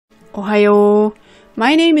Ohayo,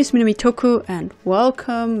 my name is Minamitoku and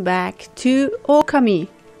welcome back to Okami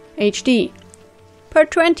HD, part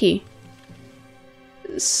 20.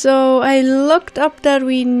 So I looked up that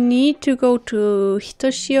we need to go to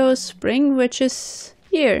Hitoshio Spring, which is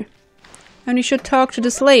here. And we should talk to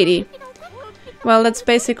this lady. Well, that's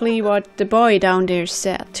basically what the boy down there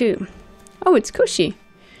said too. Oh, it's Kushi.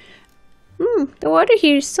 The water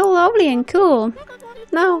here is so lovely and cool.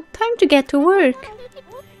 Now, time to get to work.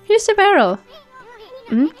 Here's the barrel.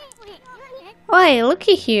 Oi,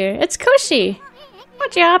 looky here, it's Kushi.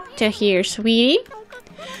 What you up to here, sweetie?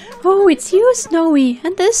 Oh, it's you, Snowy,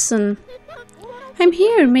 and listen. I'm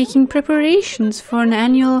here making preparations for the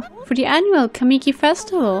annual Kamiki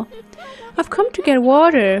festival. I've come to get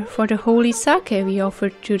water for the holy sake we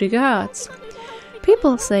offered to the gods.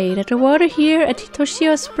 People say that the water here at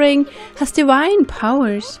Hitoshio Spring has divine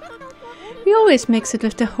powers. We always mix it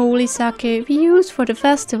with the holy sake we use for the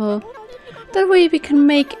festival. That way we can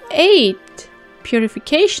make 8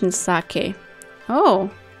 purification sake. Oh,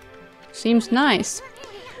 seems nice.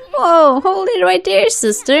 Whoa, hold it right there,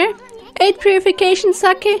 sister. 8 purification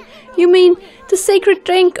sake? You mean the sacred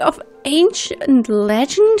drink of ancient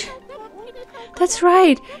legend? That's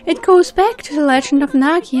right, it goes back to the legend of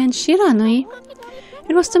Nagi and Shiranui.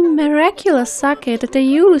 It was the miraculous sake that they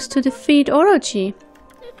used to defeat Orochi.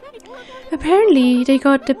 Apparently, they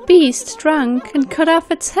got the beast drunk and cut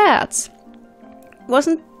off its heads.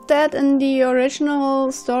 Wasn't that in the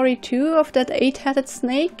original story too, of that 8-headed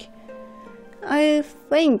snake? I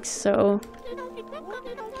think so.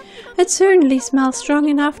 It certainly smells strong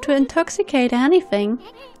enough to intoxicate anything.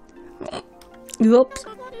 Oops.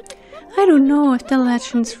 I don't know if the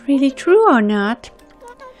legend's really true or not.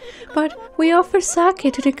 But we offer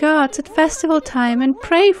sake to the gods at festival time and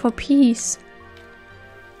pray for peace.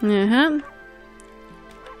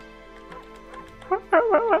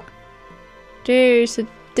 There's a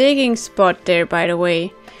digging spot there, by the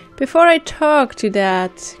way. Before I talk to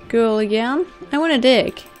that girl again, I wanna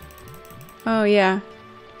dig. Oh yeah.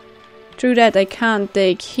 True that I can't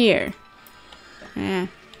dig here.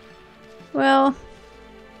 Well,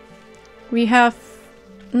 we have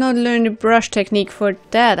not learned the brush technique for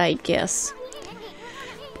that, I guess.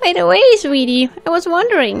 By the way, sweetie, I was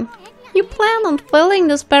wondering, you plan on filling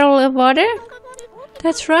this barrel of water?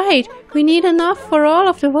 That's right, we need enough for all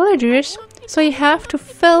of the villagers, so you have to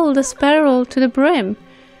fill this barrel to the brim.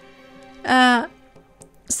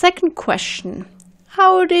 Second question,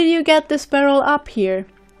 how did you get this barrel up here?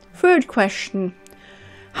 Third question,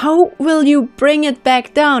 how will you bring it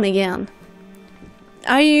back down again?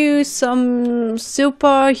 Are you some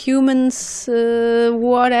superhumans,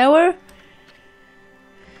 whatever?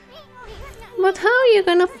 But how are you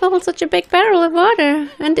gonna fill such a big barrel of water?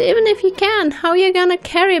 And even if you can, how are you gonna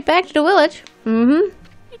carry it back to the village?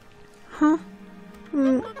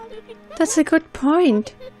 That's a good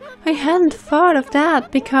point. I hadn't thought of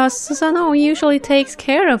that, because Susano usually takes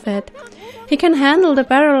care of it. He can handle the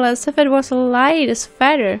barrel as if it was light as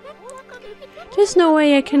feather. There's no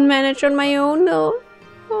way I can manage on my own, though.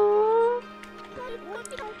 Aww.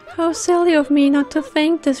 How silly of me not to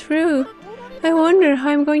think this through. I wonder how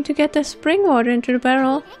I'm going to get the spring water into the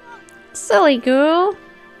barrel. Silly girl.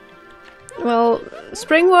 Well,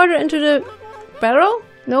 spring water into the barrel?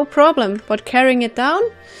 No problem. But carrying it down?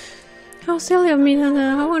 How silly of me.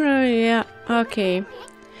 I wonder, yeah, okay.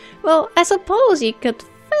 Well, I suppose you could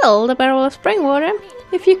fill the barrel of spring water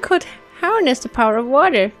if you could harness the power of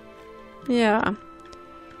water. Yeah.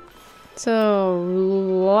 So,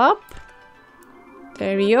 whoop.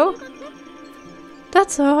 There we go.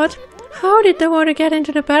 That's odd. How did the water get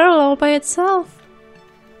into the barrel all by itself?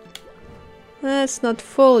 That's not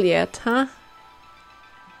full yet, huh?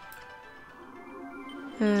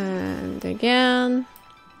 And again.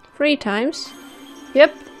 3 times.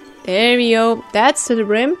 Yep. There we go. That's to the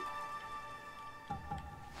brim.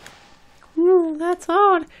 That's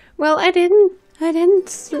odd. Well, I didn't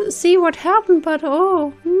see what happened, but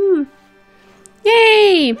oh.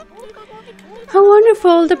 Yay! How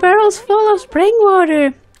wonderful! The barrel's full of spring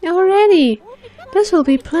water already. This will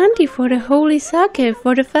be plenty for the holy sake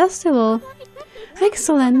for the festival.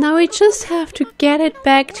 Excellent. Now we just have to get it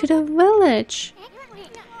back to the village.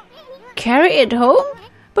 Carry it home?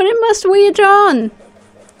 But it must weigh on.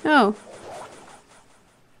 Oh.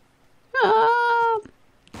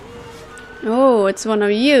 Oh, it's one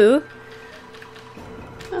of you.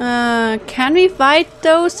 Can we fight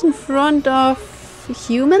those in front of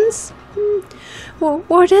humans?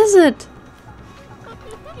 What is it?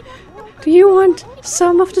 Do you want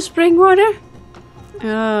some of the spring water?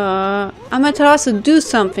 Amaterasu, do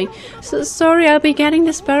something. So sorry, I'll be getting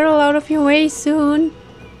this barrel out of your way soon.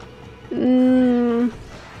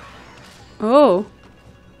 Oh.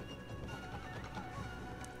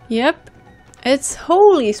 Yep. It's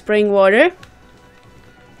holy spring water.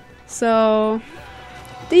 So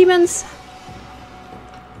demons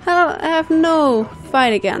have no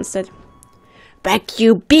fight against it. Back,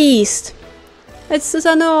 you beast! It's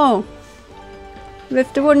Susanoo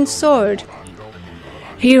with the wooden sword.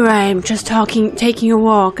 Here I am, just taking a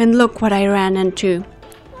walk, and look what I ran into.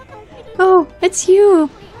 Oh, it's you,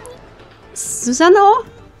 Susanoo.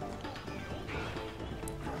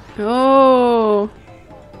 Oh.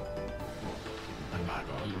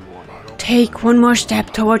 Take one more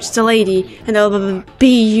step towards the lady, and I'll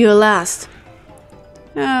be your last.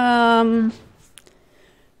 The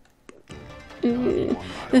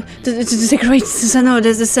great Susanoo,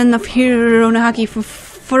 the son of Hironahaki,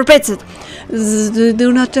 forbids it.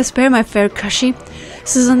 Do not despair, my fair Kashi.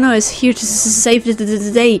 Susanoo is here to save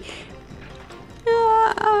the day.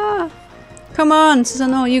 Come on,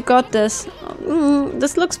 Susanoo, you got this.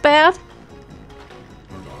 This looks bad.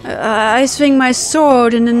 I swing my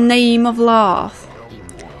sword in the name of love.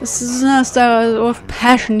 This is a style of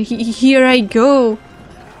passion. Here I go.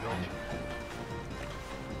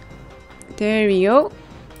 There we go.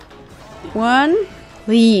 1,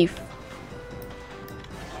 leave.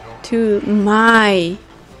 2, my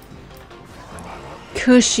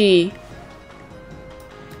Kushi.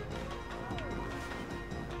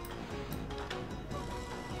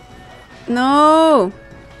 No.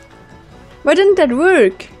 Why didn't that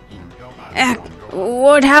work?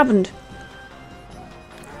 What happened?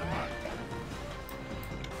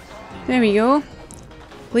 There we go.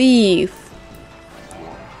 Leave.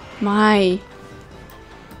 My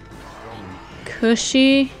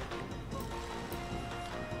Kushi.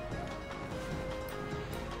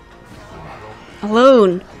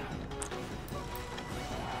 Alone.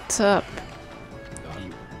 What's up?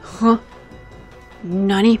 Huh?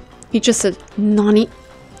 Nani? He just said Nani.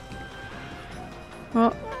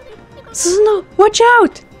 Oh. Susanoo, watch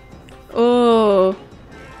out! Oh.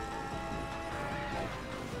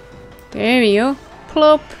 There we go.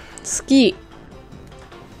 Plop. Ski.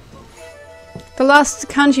 The last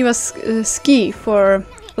kanji was ski for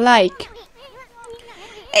like.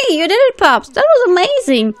 Hey, you did it, Pops! That was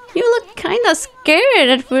amazing! You looked kinda scared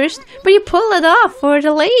at first, but you pulled it off for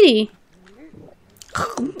the lady.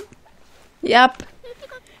 Yep.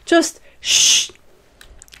 Just shh.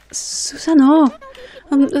 Susanoo,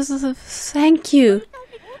 thank you.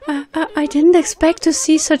 I didn't expect to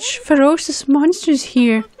see such ferocious monsters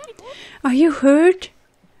here. Are you hurt?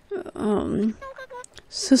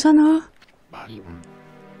 Susanoo?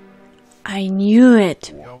 I knew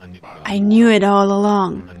it. I knew it all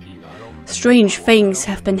along. Strange things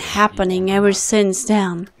have been happening ever since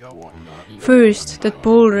then. First, that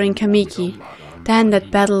boulder in Kamiki, then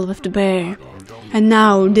that battle with the bear, and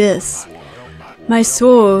now this. My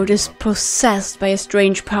sword is possessed by a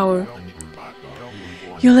strange power.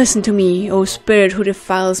 You listen to me, O spirit who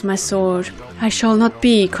defiles my sword. I shall not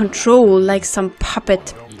be controlled like some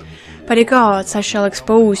puppet. By the gods, I shall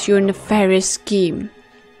expose your nefarious scheme.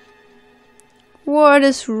 What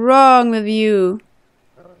is wrong with you?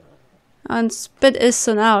 And spit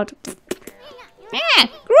Issun out.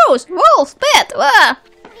 Gross! Wolf spit!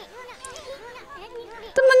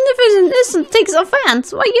 The magnificent Issun takes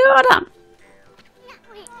offense. Why you order?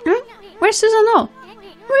 Huh? Where's Susanoo?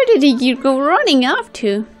 Where did he go running off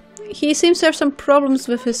to? He seems to have some problems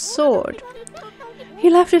with his sword. He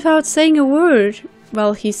left without saying a word.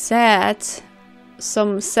 Well, he said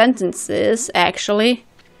some sentences, actually.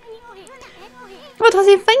 What was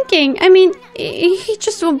he thinking? I mean, he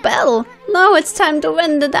just rebelled. Now it's time to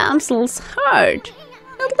win the damsel's heart.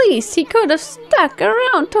 At least he could have stuck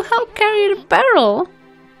around to help carry the barrel.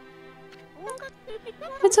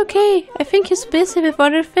 It's okay. I think he's busy with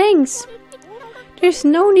other things. There's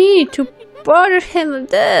no need to bother him with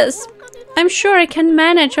this. I'm sure I can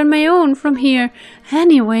manage on my own from here.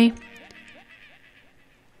 Anyway.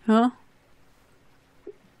 Huh?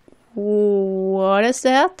 What is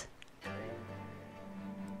that?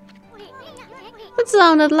 That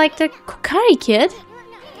sounded like the Kokari kid.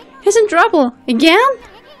 He's in trouble. Again?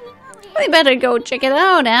 We better go check it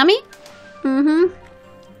out, Ami.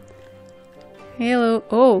 Hello.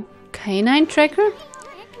 Oh, canine tracker?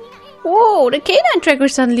 Whoa, the canine tracker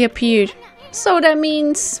suddenly appeared. So that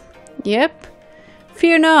means... Yep.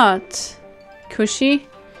 Fear not, Kushi.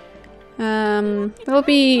 We'll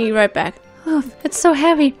be right back. Oh, it's so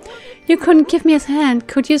heavy. You couldn't give me a hand,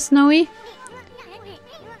 could you, Snowy?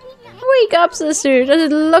 Wake up, sister. Does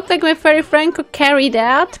it look like my fairy friend could carry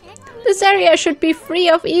that? This area should be free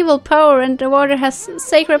of evil power and the water has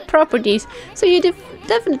sacred properties. So you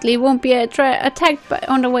definitely won't be attacked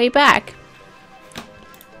on the way back.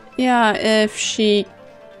 Yeah, if she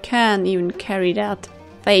can even carry that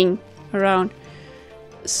thing around.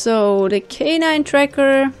 So the canine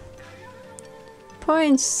tracker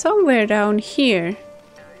points somewhere down here.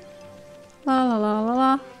 La la la la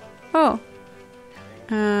la. Oh.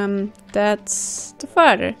 That's the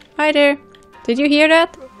father. Hi there. Did you hear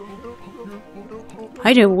that?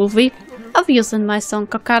 Hi there, Wolfie. I've used my son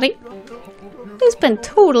Kokari. He's been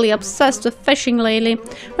totally obsessed with fishing lately,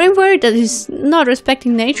 but I'm worried that he's not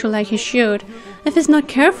respecting nature like he should. If he's not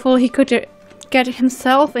careful, he could get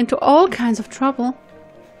himself into all kinds of trouble.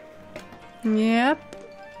 Yep.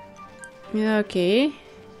 Okay.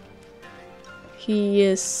 He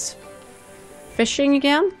is fishing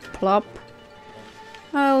again. Plop.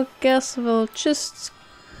 I guess we'll just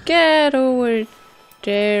get over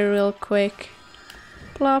there real quick.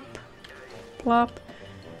 Plop. Plop.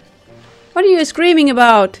 What are you screaming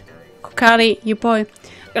about? Kokari, you boy.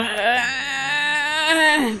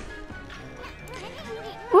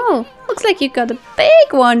 Oh, looks like you got a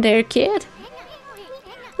big one there, kid.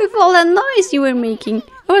 With all that noise you were making,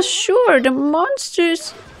 I was sure the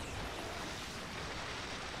monsters...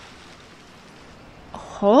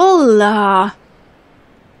 Hola!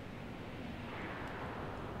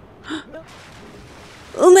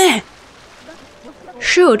 Ume!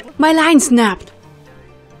 Shoot, my line snapped!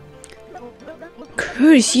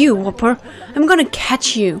 Curse you, Whopper! I'm gonna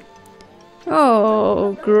catch you!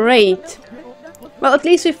 Oh, great! Well, at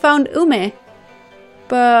least we found Ume.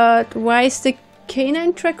 But why is the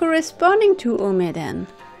canine tracker responding to Ume then?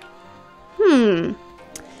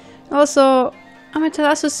 Also,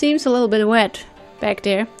 Amaterasu seems a little bit wet back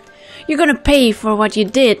there. You're gonna pay for what you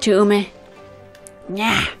did to Ume.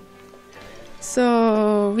 Yeah.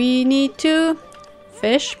 So we need to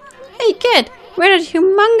fish. Hey kid, where did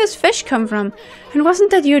humongous fish come from? And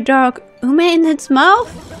wasn't that your dog Ume in its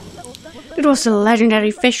mouth? It was the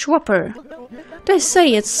legendary fish Whopper. They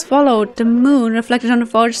say it swallowed the moon reflected on the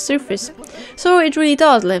water's surface, so it really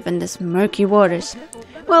does live in these murky waters.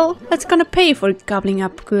 Well, that's gonna pay for gobbling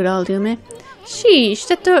up good old Ume. Sheesh,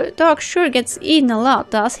 that dog sure gets eaten a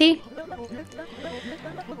lot, does he?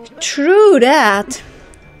 True that.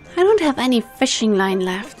 I don't have any fishing line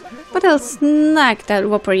left, but I'll snag that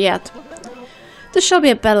Whopper yet. This shall be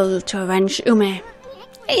a battle to avenge Ume.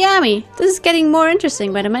 Hey Ami, this is getting more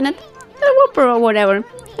interesting by the minute. That Whopper or whatever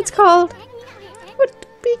it's called would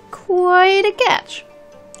be quite a catch.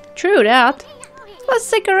 True that. Let's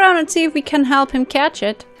stick around and see if we can help him catch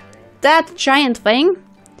it. That giant thing?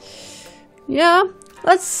 Yeah,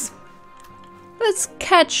 let's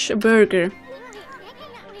catch a burger.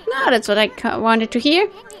 Now that's what I wanted to hear.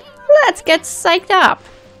 Let's get psyched up.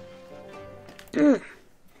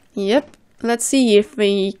 Yep, let's see if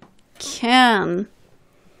we can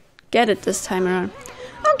get it this time around.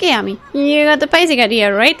 Okay, Ami, you got the basic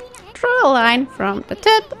idea, right? Draw a line from the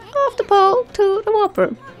tip of the pole to the Whopper.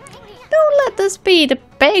 Don't let this be the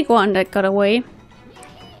big one that got away.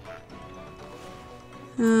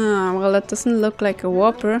 Ah, well, that doesn't look like a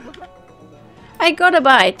Whopper. I got a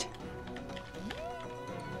bite.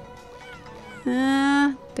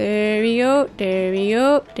 There we go, there we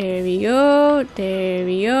go, there we go, there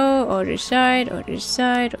we go. Other side, other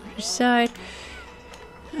side, other side.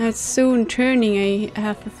 It's soon turning, I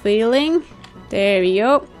have a feeling. There we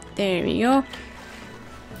go, there we go.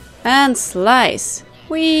 And slice.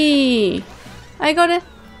 Whee! I got a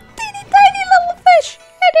teeny tiny little fish.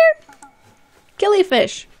 Hey there!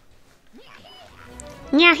 Killifish.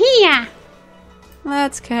 Nyahia!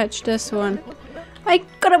 Let's catch this one. I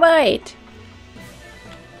got a bite.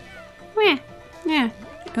 Yeah.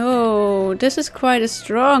 Oh, this is quite a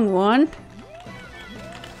strong one.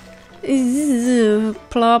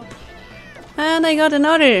 Plop. And I got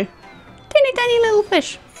another teeny tiny little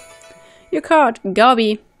fish. You caught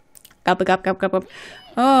Gobby. Gobble gobble gobble gobble.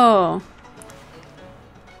 Oh.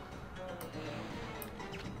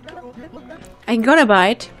 I got a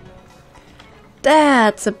bite.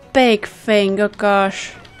 That's a big thing, oh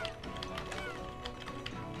gosh.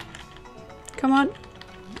 Come on.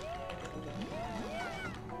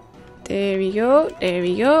 There we go, there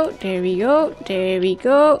we go, there we go, there we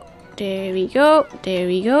go, there we go, there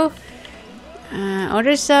we go.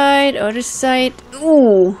 Other side, other side.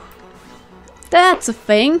 Ooh. That's a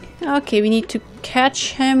thing. Okay, we need to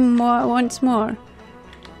catch him once more.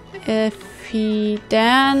 If he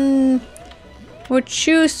then would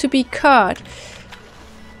choose to be caught.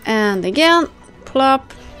 And again,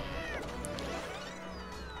 plop.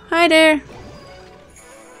 Hi there.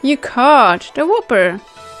 You caught the Whopper.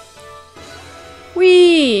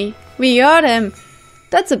 We got him.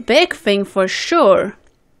 That's a big thing for sure.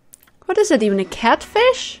 What is that, even a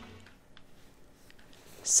catfish?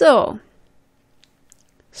 So,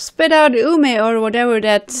 spit out Ume or whatever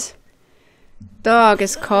that dog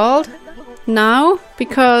is called now,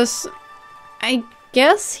 because I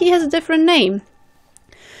guess he has a different name.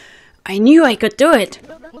 I knew I could do it.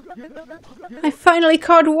 I finally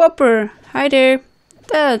caught Whopper. Hi there.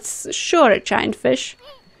 That's sure a giant fish.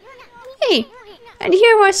 Hey, and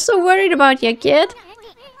here I was so worried about you, kid.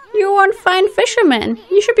 You're one fine fisherman.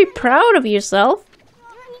 You should be proud of yourself.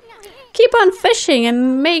 Keep on fishing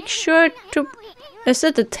and make sure to... Is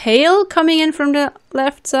it the tail coming in from the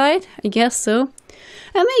left side? I guess so.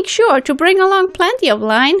 And make sure to bring along plenty of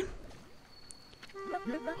line.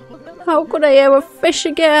 How could I ever fish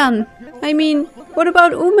again? I mean, what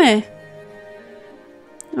about Ume?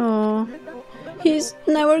 Oh, he's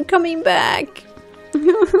never coming back.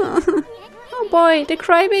 Oh boy, the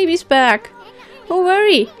crybaby's back. Don't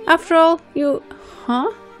worry, after all, you...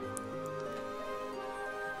 Huh?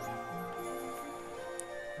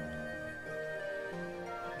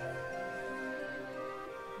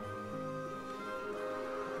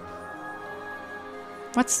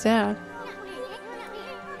 What's that?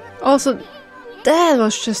 Also, that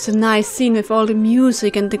was just a nice scene with all the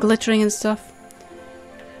music and the glittering and stuff.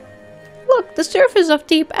 Look, the surface of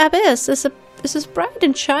Deep Abyss is as bright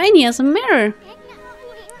and shiny as a mirror.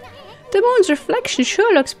 The moon's reflection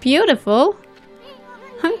sure looks beautiful.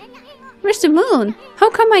 Huh? Where's the moon? How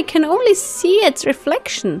come I can only see its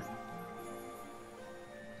reflection?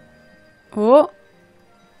 Oh.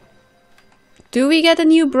 Do we get a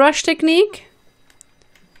new brush technique?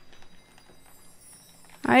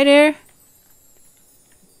 Hi there.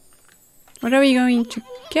 What are we going to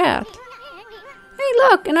get? Hey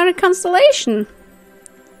look, another constellation.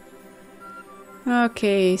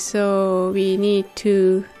 Okay, so we need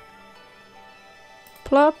to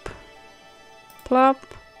plop, plop,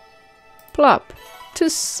 plop to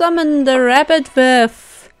summon the rabbit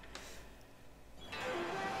with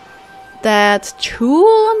that tool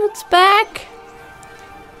on its back.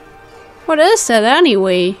 What is that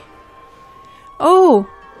anyway? Oh,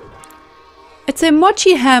 it's a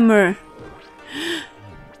mochi hammer.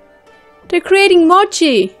 They're creating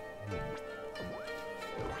mochi.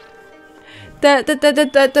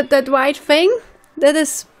 That white thing that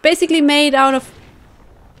is basically made out of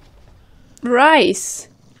rice,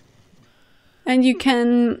 and you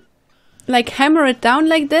can like hammer it down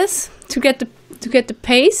like this to get the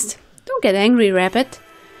paste. Don't get angry, rabbit.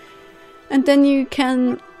 And then you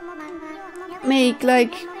can make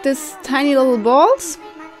like this tiny little balls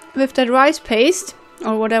with that rice paste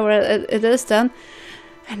or whatever it is then,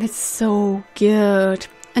 and it's so good.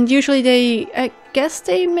 And usually I guess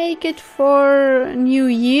they make it for New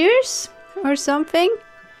Year's or something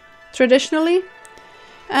traditionally.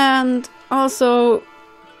 And also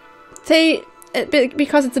they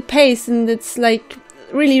because it's a paste and it's like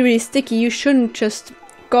really sticky, you shouldn't just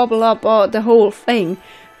gobble up the whole thing.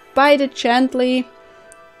 Bite it gently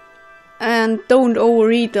and don't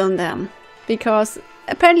overeat on them, because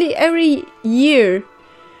apparently every year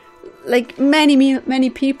like many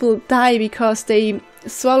people die because they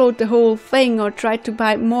swallowed the whole thing or tried to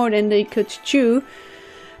bite more than they could chew,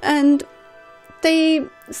 and they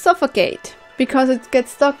suffocate because it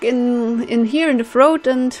gets stuck in here in the throat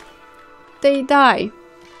and they die,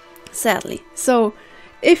 sadly. So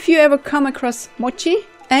if you ever come across mochi,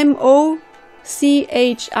 M-O-C-H-I,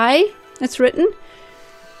 it's written,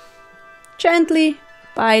 gently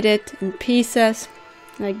bite it in pieces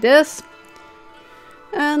like this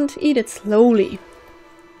and eat it slowly.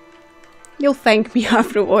 You'll thank me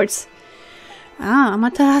afterwards. Ah,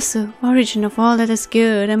 Amaterasu, origin of all that is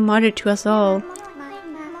good and mother to us all.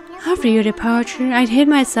 After your departure, I'd hid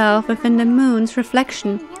myself within the moon's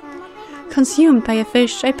reflection. Consumed by a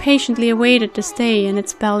fish, I patiently awaited the stay in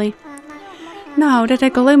its belly. Now that a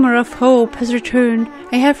glimmer of hope has returned,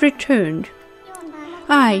 I have returned.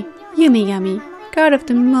 I, Yumigami, god of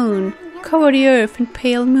the moon, cover the earth in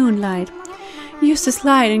pale moonlight. Use this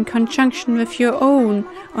light in conjunction with your own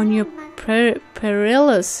on your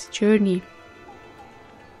perilous journey.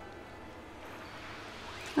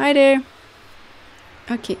 Hi there.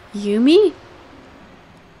 Okay, Yumi?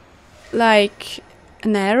 Like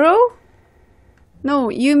an arrow? No,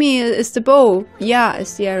 Yumi is the bow. Ya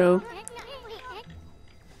is the arrow.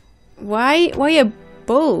 Why a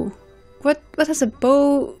bow? What has a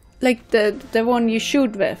bow, like the one you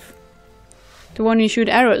shoot with? The one you shoot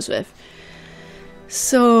arrows with.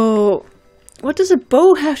 So, what does a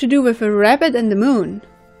bow have to do with a rabbit and the moon?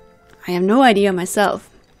 I have no idea myself.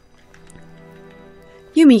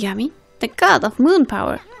 Yumigami, the god of moon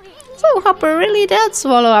power. So Hopper really did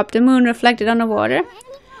swallow up the moon reflected on the water.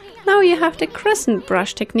 Now you have the crescent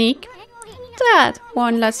brush technique. That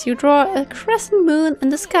one lets you draw a crescent moon in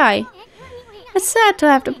the sky. It's said to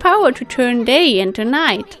have the power to turn day into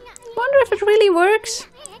night. Wonder if it really works?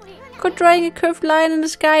 Could drawing a curved line in the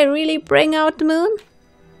sky really bring out the moon?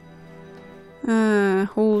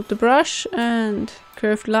 Hold the brush and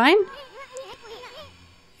curved line.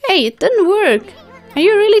 Hey, it didn't work. Are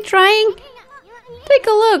you really trying? Take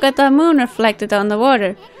a look at the moon reflected on the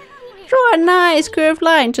water. Draw a nice curved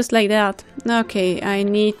line just like that. Okay, I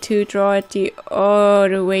need to draw it the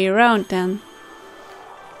other way around then.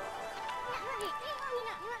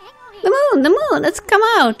 The moon, it's come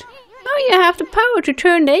out. Now you have the power to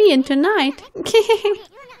turn day into night.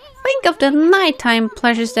 Think of the nighttime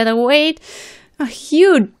pleasures that await. Oh,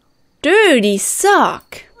 you dirty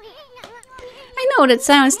sock. I know that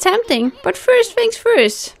sounds tempting, but first things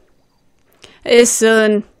first.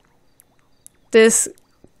 Listen, this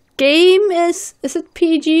game is it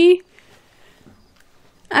PG?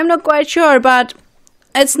 I'm not quite sure, but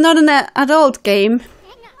it's not an adult game.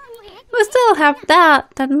 We still have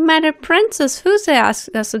that matter princess Fuse has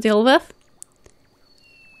to deal with.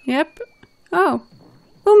 Yep. Oh.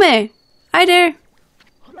 Ume! Hi there!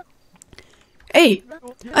 Hey!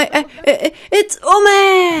 It's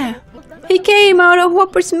Ume! He came out of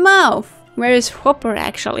Hopper's mouth. Where is Hopper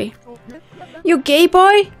actually? You gay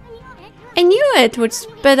boy? I knew it would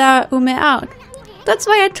spit Ume out. That's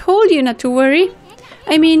why I told you not to worry.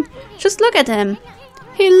 I mean, just look at him.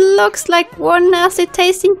 He looks like one nasty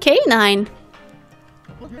tasting canine.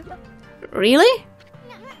 Really?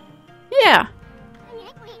 Yeah.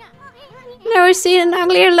 Never seen an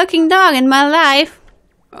uglier looking dog in my life.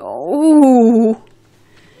 Ooh.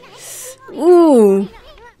 Ooh.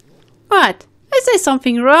 What? I say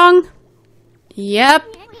something wrong? Yep.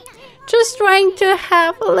 Just trying to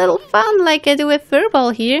have a little fun like I do with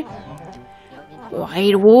Furball here.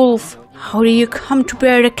 White Wolf, how do you come to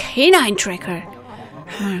bear the canine tracker?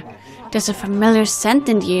 There's a familiar scent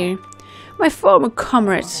in the air. My former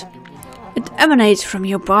comrades. It emanates from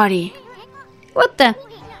your body. What the?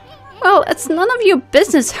 Well, it's none of your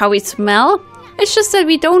business how we smell. It's just that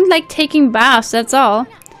we don't like taking baths, that's all.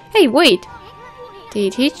 Hey, wait.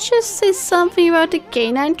 Did he just say something about the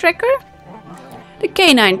canine tracker? The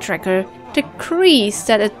canine tracker decrees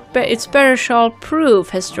that its bearer shall prove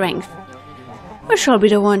his strength. I shall be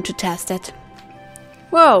the one to test it.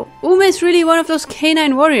 Whoa, Ume is really one of those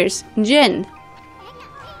canine warriors, Jin.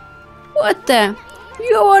 What the?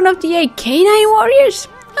 You're one of the 8 canine warriors?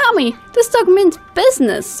 Ami, this dog means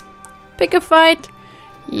business. Pick a fight?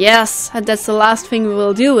 Yes, and that's the last thing we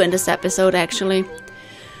will do in this episode actually.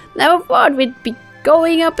 Never thought we'd be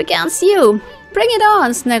going up against you. Bring it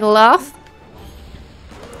on, Sniggleoff.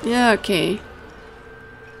 Yeah, okay.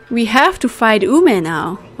 We have to fight Ume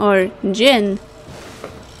now, or Jin.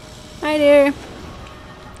 Hi there.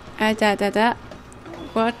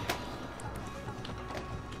 What?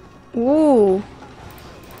 Ooh.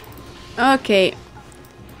 Okay.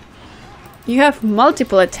 You have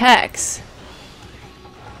multiple attacks.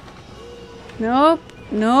 Nope.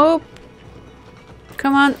 Nope.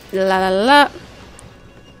 Come on. La la la.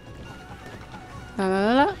 La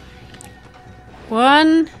la la.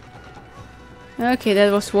 One. Okay,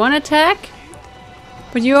 that was one attack.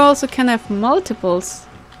 But you also can have multiples.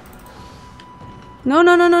 No,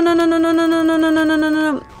 no, no, no, no, no, no, no, no, no, no, no, no, no, no,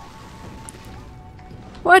 no.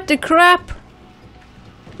 What the crap?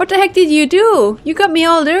 What the heck did you do? You got me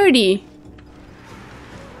all dirty.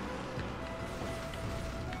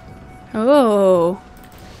 Oh.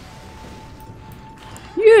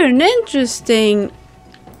 You're an interesting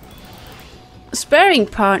sparring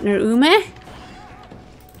partner, Ume.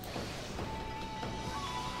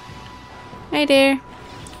 Hi there.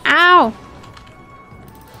 Ow!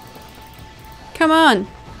 Come on.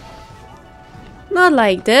 Not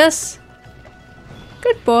like this.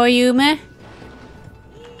 Good boy, Ume.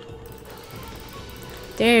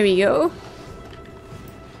 There we go.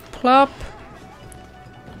 Plop.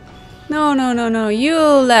 No, no, no, no. You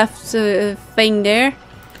left a thing there.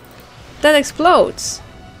 That explodes.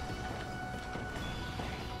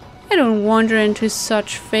 I don't wander into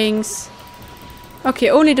such things. Okay,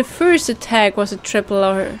 only the first attack was a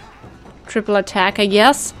triple attack, I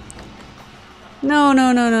guess. No,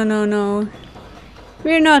 no, no, no, no, no.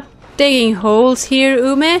 We're not digging holes here,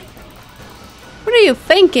 Ume. What are you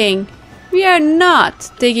thinking? We are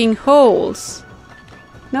not digging holes.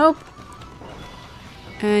 Nope.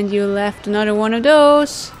 And you left another one of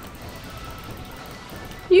those.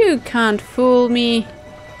 You can't fool me.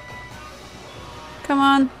 Come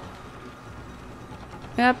on.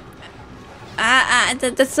 Yep.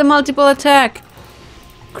 That's a multiple attack.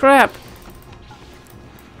 Crap.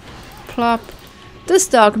 Plop. This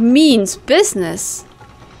dog means business.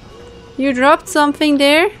 You dropped something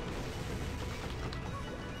there?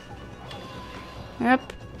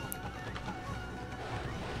 Yep.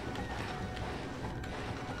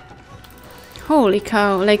 Holy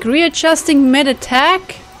cow, like readjusting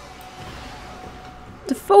mid-attack?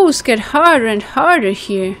 The foes get harder and harder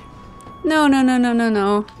here.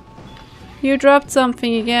 No. You dropped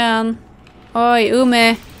something again. Oi,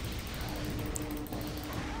 Ume.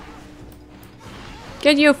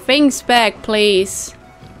 Get your things back, please.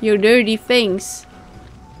 You dirty things.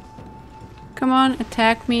 Come on,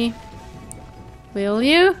 attack me. Will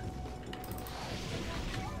you?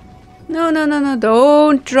 No.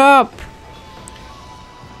 Don't drop.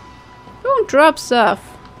 Don't drop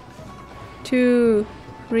stuff. 2,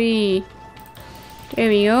 3. There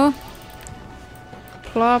we go.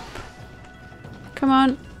 Plop. Come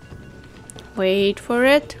on. Wait for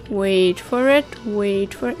it.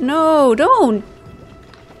 No, don't.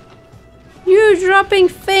 You're dropping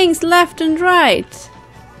things left and right.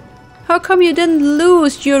 How come you didn't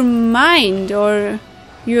lose your mind or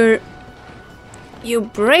your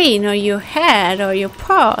brain or your head or your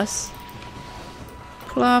paws?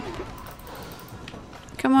 Plop.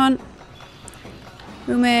 Come on.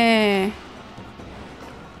 Ume.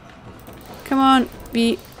 Come on.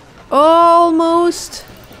 Be almost.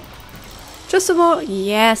 Just a more.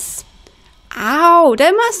 Yes. Ow,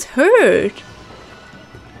 that must hurt.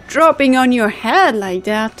 Dropping on your head like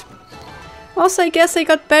that. Also, I guess I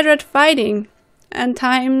got better at fighting. And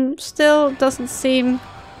time still doesn't seem...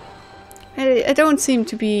 I don't seem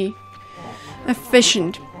to be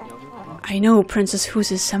efficient. I know Princess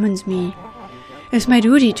Huse summons me. It's my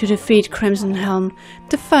duty to defeat Crimson Helm,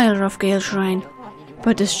 the filer of Gale Shrine.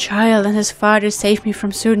 But this child and his father saved me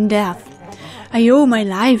from certain death. I owe my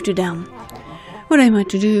life to them. What am I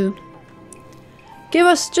to do?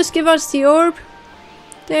 Just give us the orb.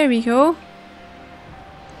 There we go.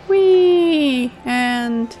 Whee!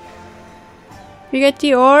 And we get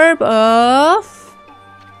the orb of...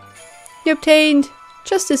 You obtained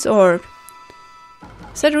Justice Orb.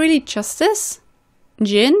 Is that really Justice?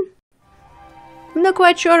 Jin? I'm not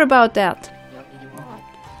quite sure about that.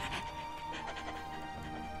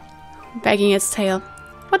 Wagging its tail.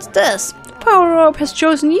 What's this? The Power Orb has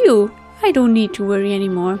chosen you. I don't need to worry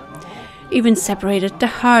anymore. Even separated, the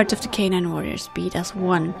hearts of the Canine Warriors beat as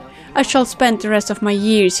one. I shall spend the rest of my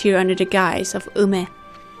years here under the guise of Ume.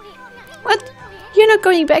 What? You're not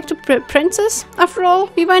going back to Princess? After all,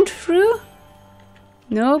 we went through?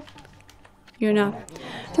 Nope. You're not.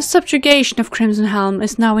 The subjugation of Crimson Helm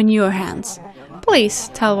is now in your hands. Please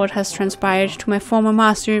tell what has transpired to my former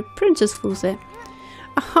master, Princess Fuse.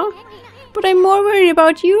 But I'm more worried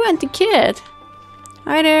about you and the kid.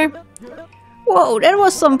 Hi there. Whoa, that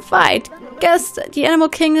was some fight. Guess the Animal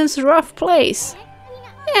Kingdom's a rough place.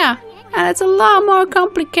 Yeah, and it's a lot more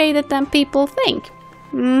complicated than people think.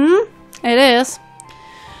 It is.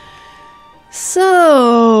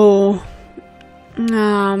 So...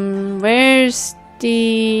 where's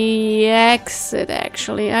the exit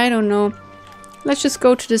actually? I don't know. Let's just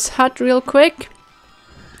go to this hut real quick.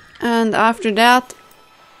 And after that...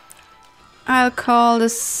 I'll call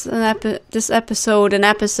this episode an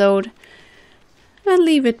episode. And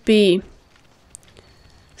leave it be.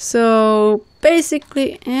 So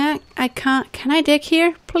basically, yeah, I can't. Can I dig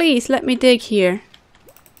here? Please let me dig here.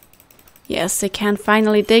 Yes, I can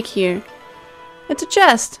finally dig here. It's a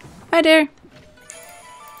chest. Hi there.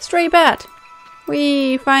 Stray bat.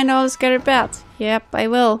 We find all the scattered bats. Yep, I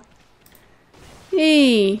will.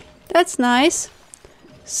 Hey, that's nice.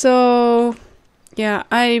 So yeah,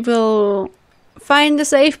 I will find the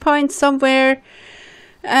save point somewhere,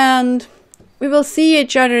 and we will see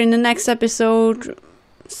each other in the next episode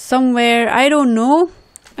somewhere. I don't know.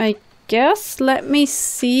 I guess. Let me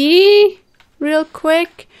see real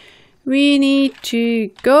quick. We need to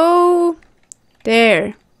go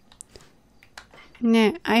there.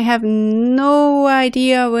 Nah, I have no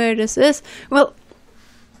idea where this is. Well,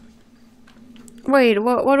 wait,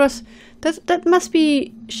 what was that? That must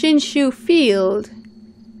be Shinshu Field.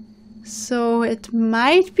 So it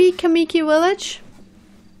might be Kamiki Village.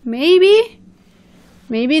 Maybe.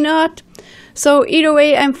 Maybe not. So either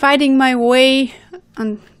way, I'm fighting my way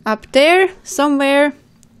up there, somewhere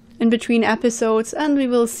in between episodes, and we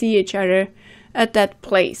will see each other at that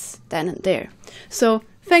place then and there. So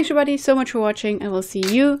thanks everybody so much for watching, and we'll see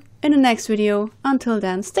you in the next video. Until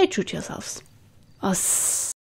then, stay true to yourselves. Us.